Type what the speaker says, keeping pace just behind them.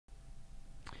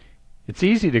It's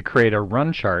easy to create a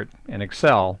run chart in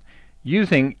Excel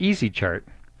using Easy Chart,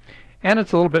 and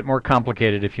it's a little bit more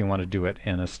complicated if you want to do it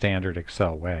in a standard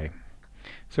Excel way.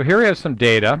 So here we have some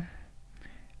data,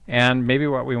 and maybe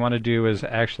what we want to do is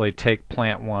actually take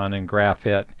plant 1 and graph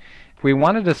it. If we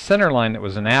wanted a center line that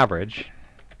was an average,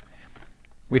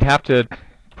 we'd have to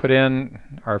put in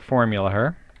our formula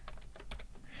here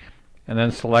and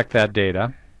then select that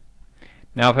data.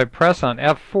 Now if I press on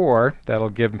F4,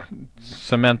 that'll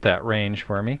cement that range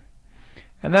for me.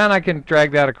 And then I can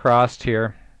drag that across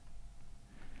here.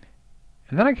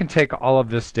 And then I can take all of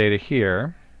this data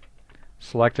here,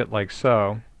 select it like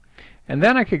so, and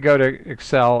then I could go to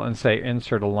Excel and say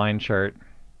insert a line chart,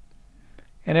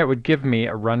 and it would give me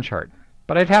a run chart.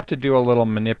 But I'd have to do a little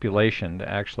manipulation to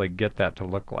actually get that to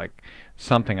look like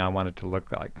something I want it to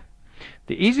look like.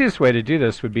 The easiest way to do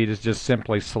this would be to just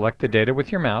simply select the data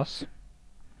with your mouse,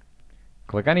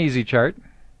 click on Easy Chart,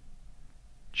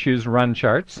 choose Run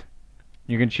Charts.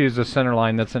 You can choose a center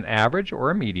line that's an average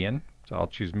or a median. So I'll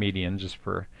choose median just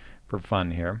for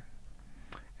fun here.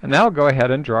 And that'll go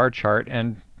ahead and draw our chart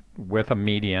and with a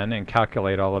median and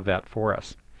calculate all of that for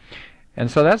us.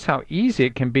 And so that's how easy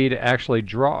it can be to actually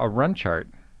draw a run chart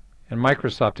in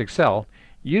Microsoft Excel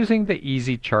using the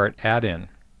Easy Chart add-in.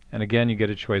 And again, you get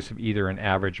a choice of either an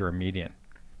average or a median.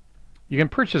 You can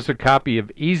purchase a copy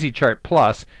of Easy Chart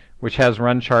Plus, which has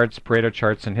run charts, Pareto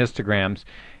charts, and histograms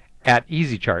at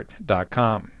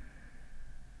easychart.com.